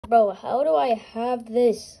Bro, how do I have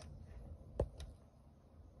this?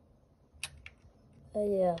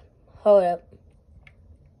 Yeah. Hold up.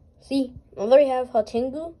 See, I already have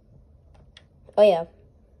Hatengu. Oh yeah.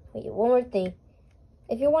 Wait, one more thing.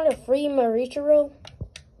 If you want a free Marichiro,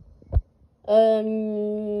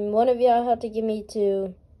 one of y'all have to give me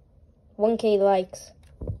to 1K likes.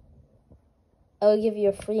 I'll give you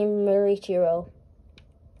a free Marichiro.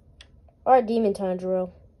 Or a Demon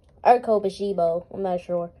Tanjiro. Or Kobashibo. I'm not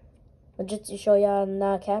sure. But just to show y'all I'm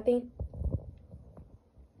not capping.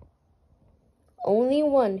 Only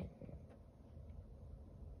one.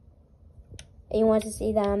 And you want to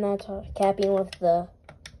see that I'm not capping with the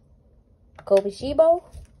Kobashibo?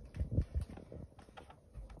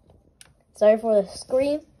 Sorry for the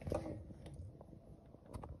scream.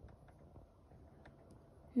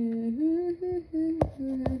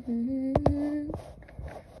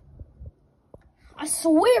 I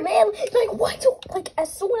swear, man. Like, what? Like,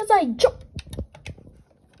 as soon as I jump.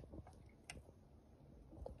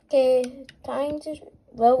 Okay, time to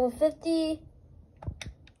level 50.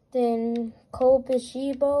 Then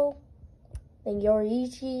Kobashibo. Then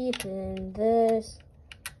Yoriichi. Then this.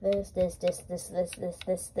 This.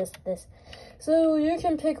 So you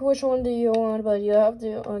can pick which one do you want, but you have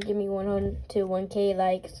to give me 100 to 1K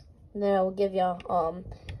likes. Then I will give y'all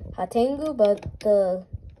Hatengu, but the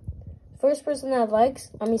first person that likes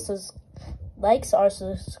or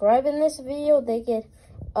subscribe in this video, they get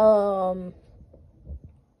I'm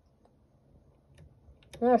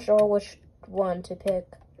not sure which one to pick.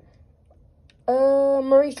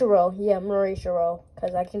 Marichiro. Yeah, Marichiro.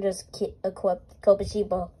 Because I can just equip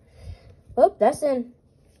Kobashibo. Oh, that's in.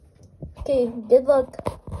 Okay, good luck.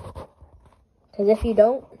 Because if you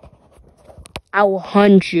don't, I will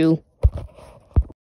hunt you.